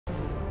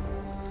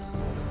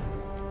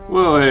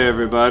Well, hey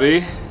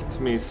everybody, it's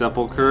me,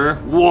 Sepulcher.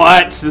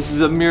 What? This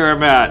is a mirror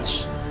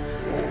match.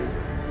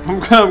 I'm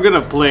gonna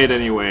play it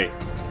anyway,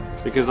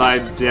 because I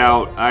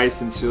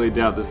sincerely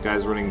doubt this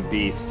guy's running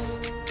beasts.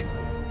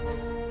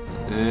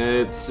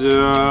 It's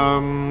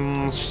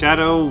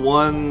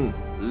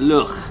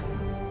shadow1luc.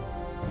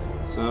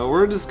 So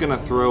we're just gonna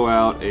throw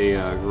out a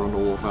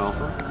Grundlewolf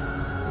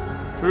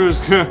Alpha. We're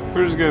just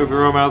gonna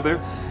throw him out there,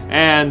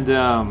 and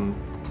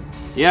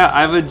yeah,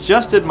 I've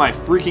adjusted my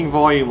freaking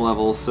volume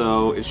level,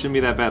 so it shouldn't be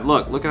that bad.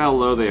 Look at how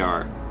low they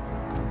are.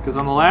 Because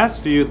on the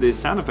last few, the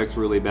sound effects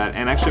were really bad,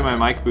 and actually my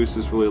mic boost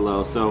is really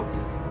low. So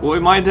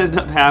what might end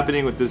up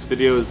happening with this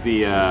video is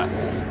the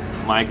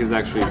mic is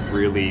actually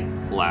really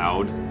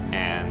loud,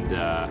 and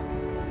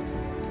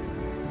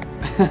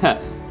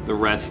the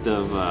rest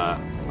of oh,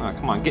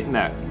 come on, get in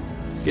that.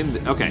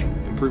 Okay,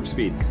 improved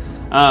speed.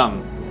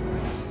 And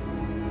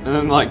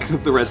then like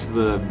the rest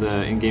of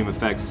the in-game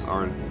effects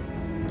are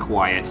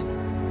quiet.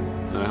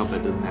 But I hope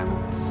that doesn't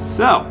happen.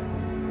 So,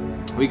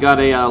 we got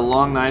a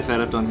long knife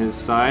adept on his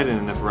side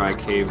and a Nephirai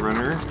Cave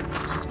Runner.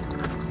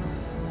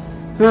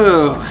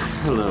 Oh,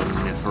 hello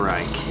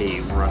Nephirai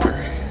Cave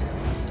Runner.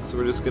 So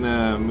we're just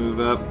gonna move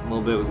up a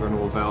little bit with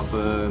Grundlewolf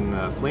Alpha,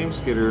 and Flame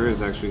Skitter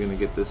is actually gonna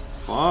get this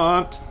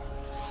font.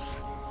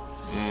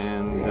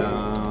 And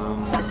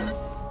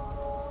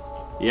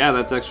yeah,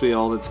 that's actually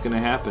all that's gonna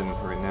happen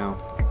right now.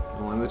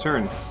 We'll end the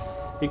turn.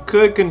 He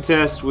could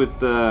contest with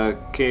the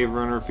Cave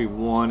Runner if he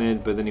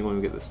wanted, but then he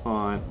wouldn't get this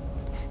font.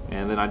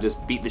 And then I just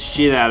beat the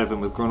shit out of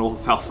him with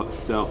Grundlewolf Alpha.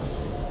 So,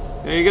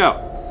 there you go.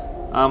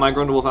 My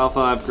Grundlewolf Alpha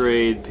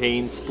upgrade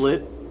Pain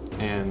Split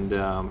and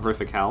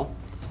Horrific Howl.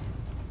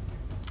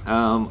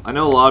 I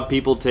know a lot of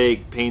people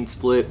take Pain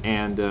Split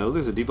and oh,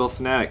 there's a Debuff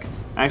Fanatic.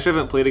 I actually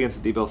haven't played against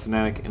a Debuff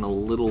Fanatic in a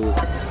little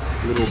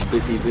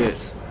bitty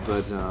bit,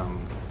 but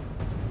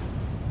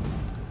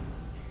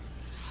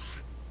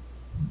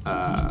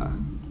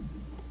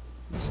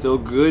still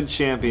good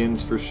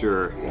champions for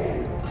sure.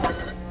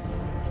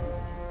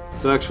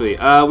 So actually,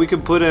 we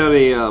could put out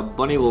a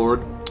Bunny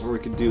Lord, or we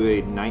could do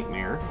a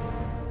Nightmare.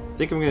 I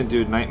think I'm going to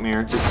do a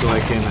Nightmare just so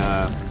I can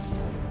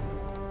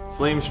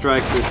Flame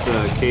Strike this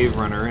Cave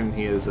Runner, and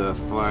he is a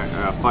Fire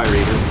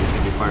Eater, so he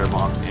can do Fire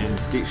Bomb. And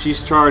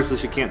she's charged, so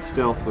she can't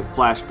stealth with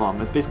Flash Bomb.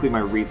 That's basically my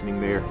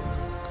reasoning there.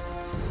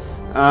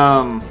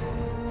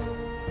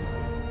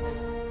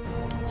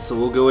 So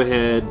we'll go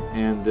ahead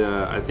and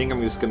I think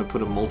I'm just going to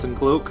put a Molten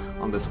Cloak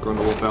on this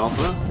Grundlewolf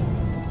Alpha.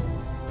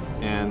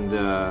 And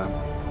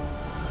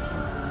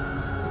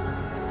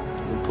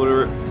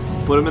we'll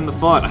put him in the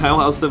font. I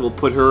almost said we'll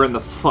put her in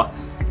the font.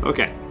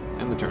 Okay,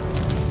 end the turn.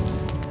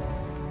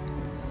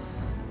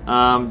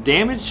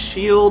 Damage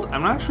Shield.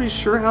 I'm not actually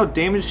sure how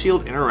Damage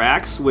Shield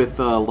interacts with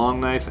Long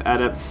Knife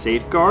Adept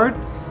Safeguard,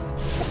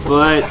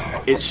 but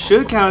it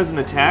should count as an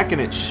attack, and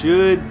it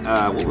should.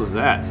 What was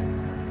that?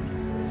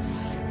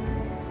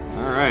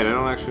 Alright, I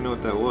don't actually know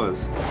what that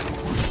was.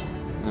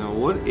 Now,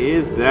 what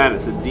is that?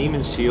 It's a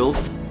Demon Shield.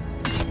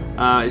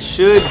 It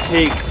should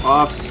take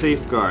off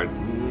Safeguard.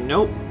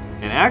 Nope.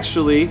 And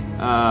actually,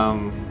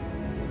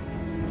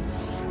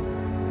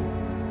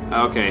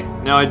 okay.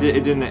 No, it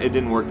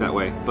didn't work that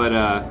way. But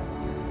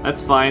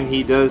that's fine.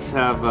 He does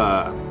have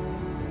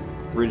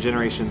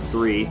Regeneration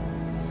 3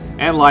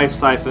 and Life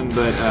Siphon,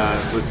 but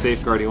with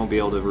Safeguard he won't be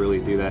able to really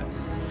do that.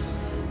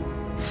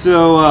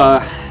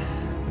 So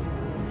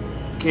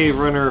Cave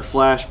Runner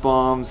Flash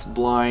Bombs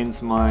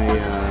blinds my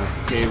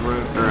Cave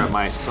Runner, or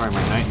my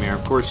Nightmare.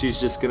 Of course, she's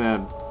just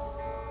gonna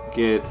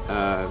get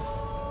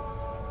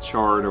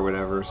charred or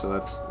whatever, so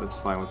that's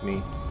fine with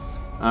me.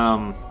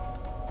 I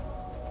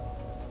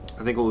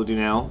think what we'll do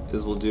now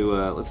is we'll do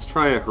let's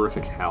try a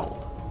Horrific Howl.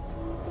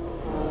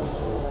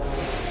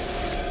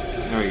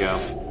 There we go.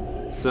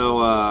 So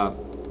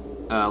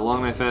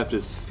Long Knife Adept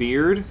is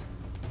feared,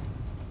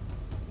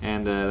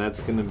 and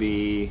that's gonna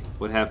be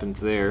what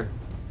happens there.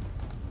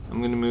 I'm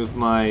going to move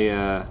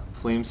my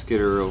Flame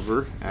Skitter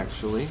over,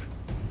 actually.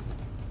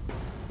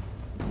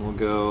 And we'll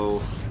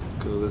go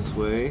this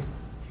way.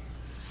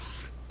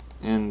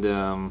 And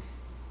I'll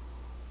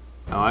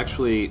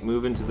actually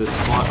move into this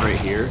spot right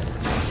here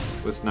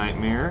with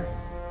Nightmare.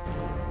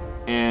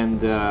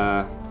 And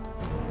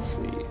let's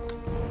see.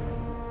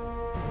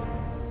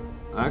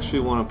 I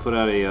actually want to put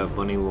out a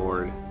Bunny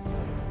Lord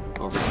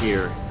over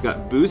here. It's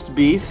got Boost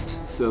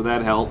Beast, so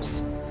that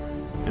helps.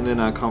 And then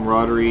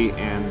Camaraderie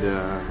and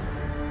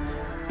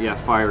yeah,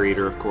 Fire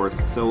Eater, of course.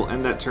 So we'll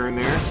end that turn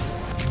there.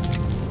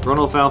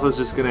 Grundlewolf Alpha is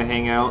just gonna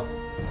hang out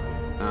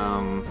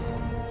and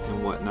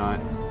whatnot.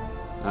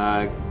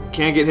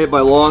 Can't get hit by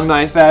Long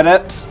Knife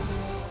Adept,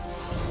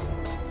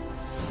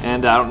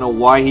 and I don't know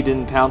why he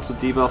didn't pounce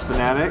with Debuff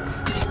Fanatic.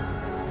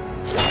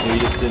 He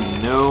just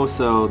didn't know.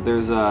 So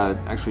there's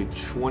actually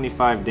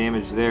 25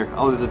 damage there.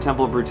 Oh, there's a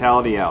Temple of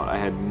Brutality out. I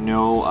had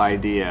no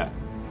idea.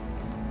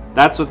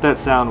 That's what that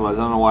sound was.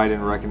 I don't know why I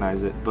didn't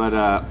recognize it, but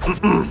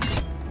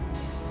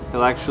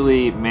he'll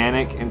actually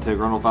Manic into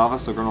Grundlewolf Alpha,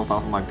 so Grundlewolf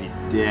Alpha might be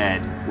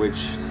dead,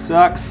 which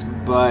sucks,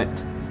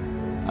 but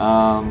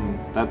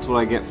that's what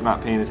I get for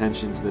not paying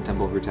attention to the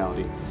Temple of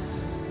Brutality.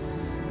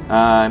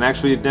 And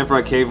actually,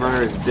 Nephroid Cave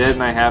Runner is dead,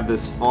 and I have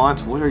this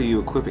font. What are you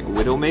equipping?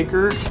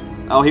 Widowmaker?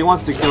 Oh, he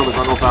wants to kill the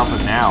Grundle Alpha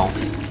now.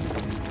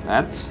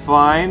 That's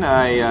fine.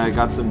 I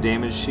got some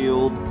damage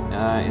shield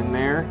in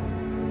there.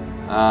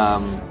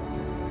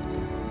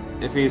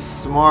 If he's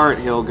smart,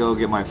 he'll go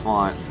get my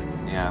font.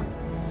 Yeah.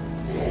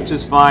 Which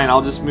is fine.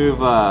 I'll just move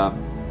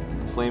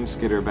Flame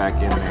Skitter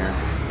back in there.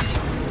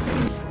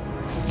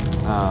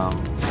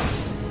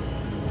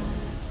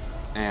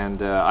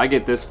 And I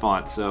get this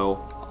font,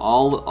 so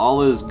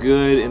all is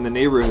good in the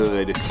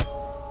neighborhood.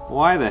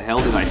 Why the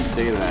hell did I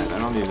say that? I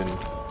don't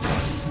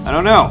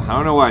know. I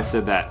don't know why I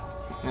said that.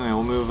 Anyway,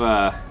 we'll move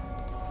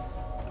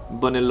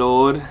Bunny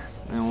Lord,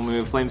 and we'll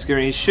move Flame Skitter.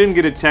 He shouldn't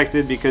get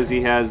detected because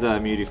he has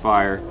Immunity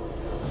Fire.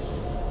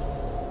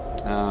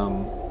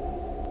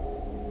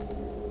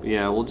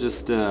 Yeah, we'll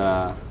just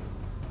move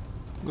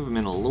him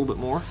in a little bit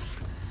more.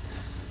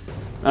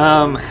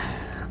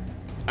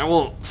 I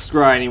won't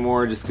scry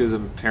anymore just because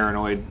I'm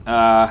paranoid.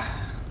 Let's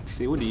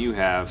see, what do you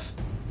have?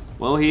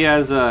 Well, he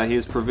has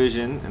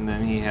provision, and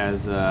then he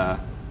has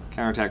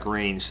counterattack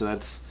range, so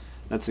that's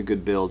a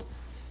good build.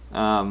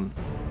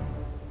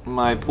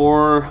 My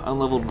poor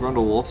unleveled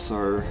Grundle Wolves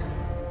are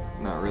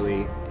not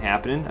really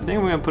happening. I think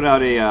I'm gonna put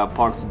out a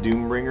Pox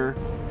Doombringer.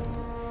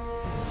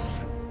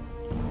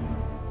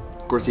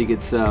 Of course, he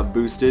gets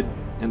boosted,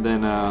 and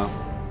then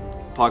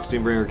Pox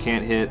Doombringer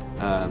can't hit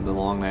the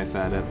Long Knife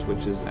Adept,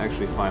 which is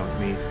actually fine with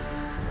me.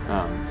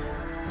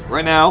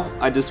 Right now,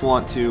 I just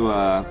want to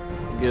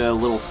get a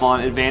little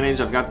font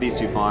advantage. I've got these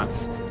two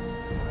fonts,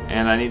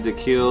 and I need to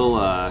kill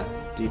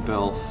Deep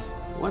Elf.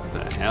 What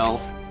the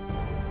hell?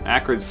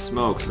 Acrid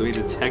Smoke. So he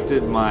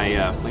detected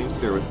my Flame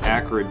Skitter with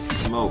Acrid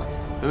Smoke.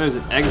 Then there's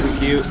an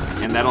Execute,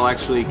 and that'll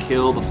actually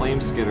kill the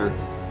Flame Skitter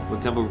with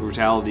Temple of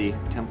Brutality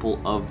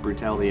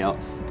out.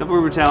 Temple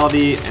of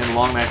Brutality and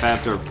Long Knife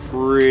Adept are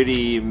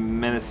pretty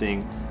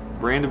menacing.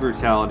 Brand of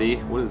Brutality,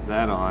 what is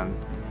that on?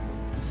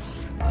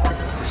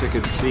 Wish I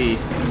could see.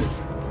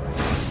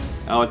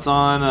 Oh, it's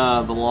on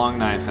the Long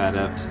Knife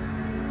Adept.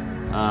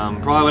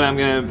 Probably what I'm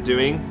going to be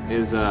doing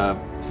is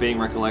Fading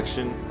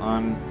Recollection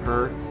on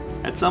her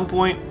at some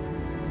point.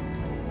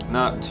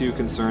 Not too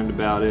concerned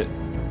about it.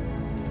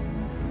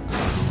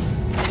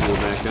 Go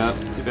back up.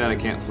 Too bad I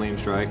can't Flame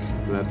Strike.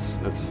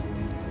 That's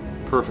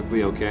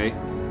perfectly okay.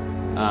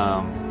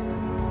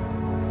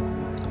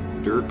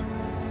 Derp.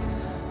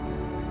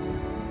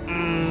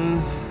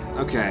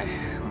 Okay,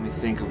 let me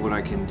think of what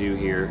I can do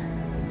here.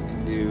 I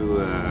can do,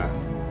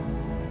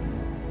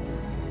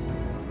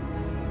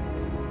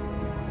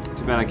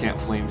 too bad I can't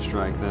Flame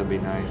Strike, that'd be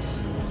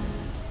nice.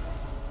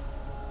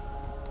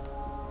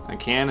 I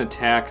can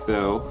attack,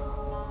 though,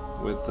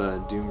 with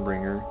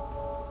Doombringer.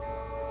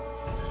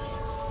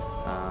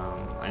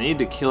 I need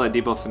to kill that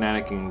Deep Elf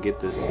Fanatic and get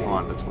this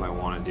font, that's what I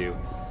want to do.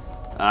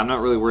 I'm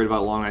not really worried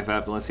about Long Knife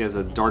Adept unless he has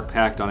a Dark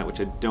Pact on it, which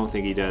I don't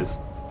think he does.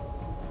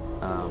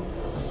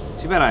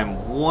 Too bad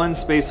I'm one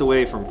space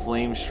away from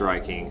Flame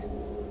Striking.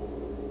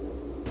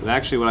 But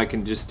actually what I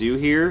can just do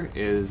here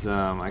is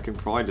I can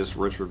probably just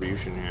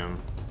Retribution him.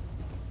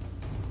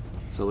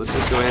 So let's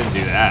just go ahead and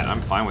do that.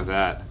 I'm fine with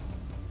that.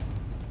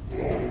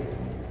 And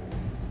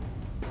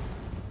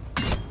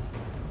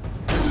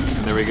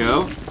there we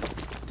go.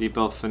 Deep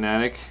Elf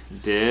Fanatic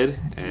dead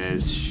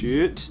as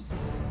shit.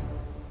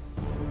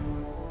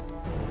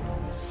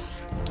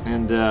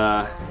 And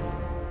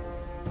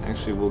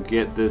actually we'll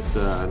get this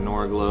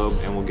Nora Globe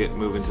and we'll get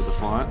moving to the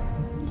font.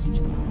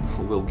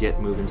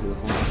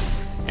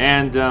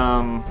 And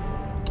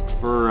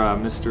for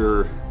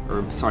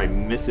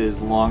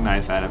Mrs. Long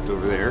Knife Adept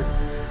over there,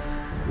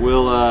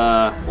 we'll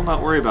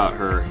not worry about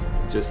her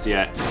just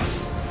yet.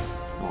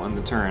 We'll end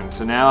the turn.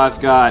 So now I've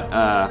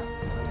got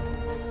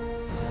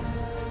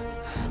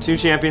two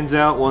champions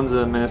out. One's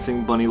a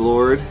menacing Bunny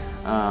Lord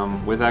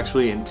with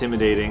actually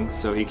intimidating,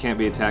 so he can't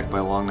be attacked by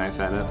Long Knife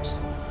Adept.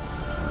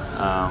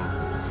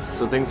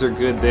 So things are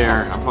good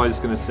there. I'm probably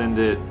just gonna send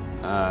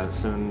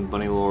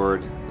Bunny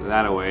Lord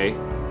that away.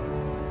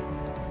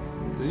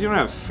 You don't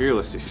have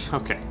Fearless.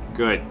 Okay,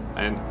 good.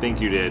 I didn't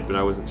think you did, but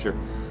I wasn't sure.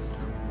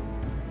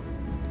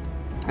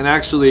 And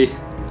actually,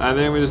 I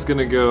think we're just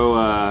gonna go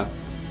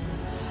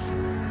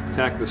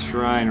attack the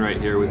shrine right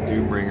here with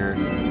Doombringer.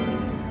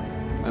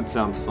 That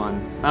sounds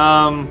fun.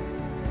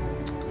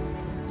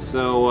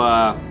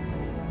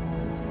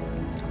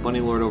 Bunny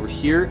Lord over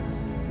here.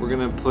 We're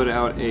gonna put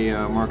out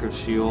a Mark of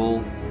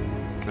Sheol.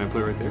 Can I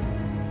put it right there?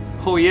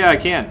 Oh yeah, I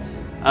can.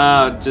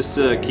 Just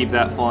to keep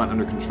that font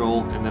under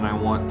control, and then I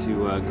want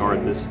to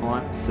guard this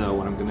font. So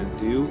what I'm gonna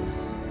do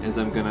is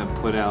I'm gonna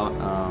put out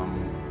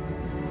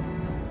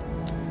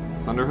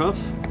Thunderhoof,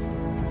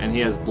 and he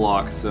has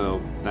block,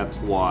 so that's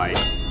why,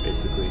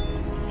 basically.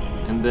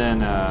 And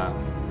then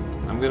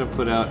I'm gonna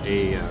put out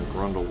a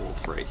Grundle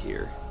Wolf right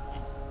here.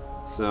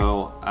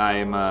 So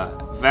I'm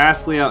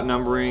vastly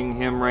outnumbering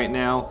him right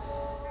now.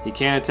 He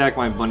can't attack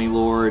my Bunny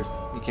Lord,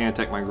 he can't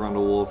attack my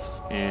Grundle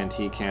Wolf, and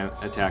he can't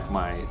attack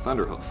my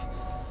Thunderhoof.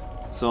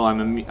 So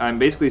I'm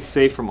basically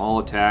safe from all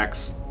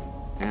attacks,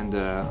 And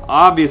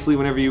obviously,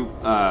 whenever you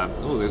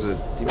oh, there's a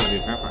demon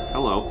vampire.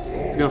 Hello.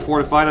 He's gonna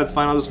fortify. That's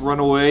fine. I'll just run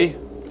away.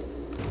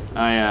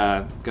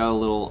 I got a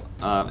little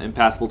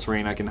impassable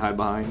terrain I can hide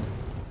behind.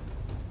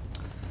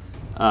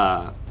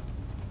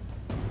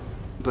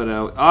 But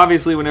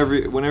obviously,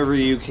 whenever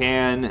you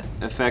can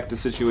affect a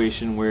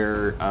situation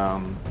where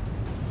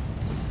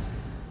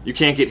you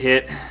can't get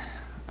hit,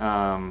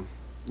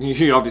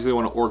 you obviously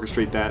want to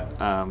orchestrate that.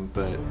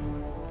 But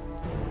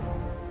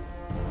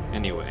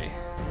anyway,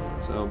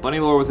 so bunny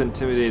lore with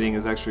intimidating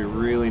is actually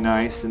really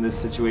nice in this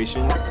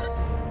situation.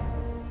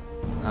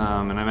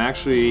 And I'm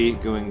actually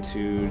going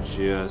to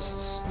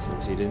just,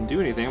 since he didn't do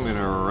anything, I'm going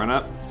to run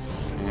up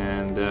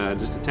and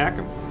just attack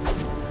him.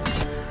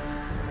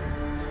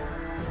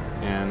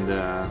 And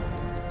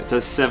it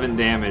does 7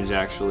 damage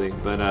actually,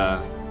 but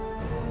of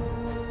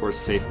course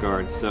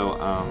safeguard. So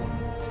I'm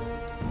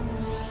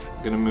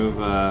gonna move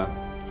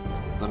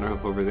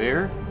Thunderhoof over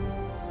there.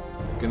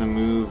 Gonna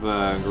move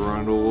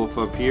Grundle Wolf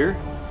up here.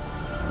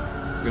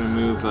 Gonna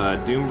move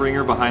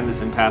Doombringer behind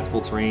this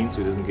impassable terrain so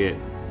he doesn't get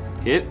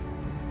hit.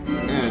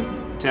 I'm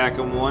gonna attack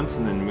him once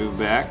and then move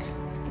back.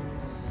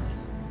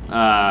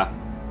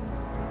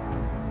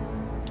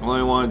 What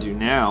I want to do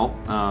now.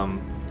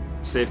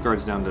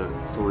 Safeguard's down to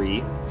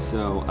 3,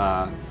 so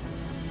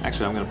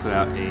actually I'm going to put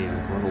out a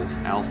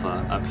Grundle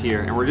Alpha up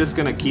here, and we're just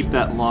going to keep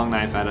that Long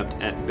Knife Adept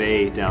at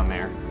bay down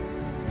there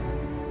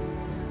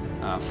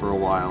for a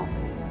while.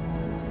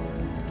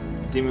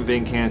 Demon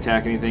Vein can't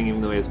attack anything,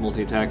 even though he has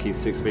multi-attack. He's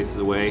 6 spaces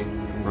away.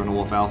 Grundle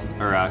Wolf Alpha,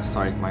 or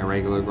sorry, my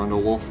regular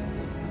Grundle Wolf.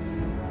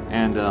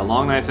 And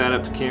Long Knife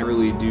Adept can't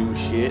really do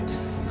shit.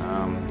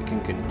 It can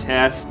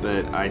contest,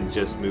 but I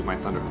just move my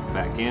Thunderhoof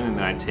back in, and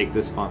then I take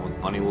this font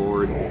with Bunny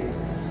Lord.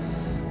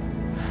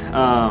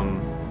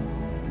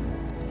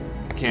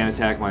 Can't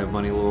attack my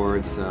Bunny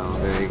Lord, so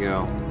there you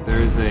go.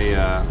 There's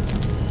a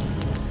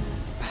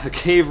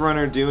cave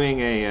runner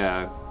doing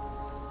a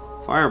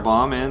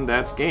firebomb, and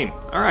that's game.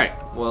 Alright,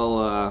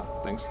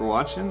 well, thanks for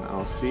watching.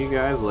 I'll see you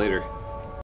guys later.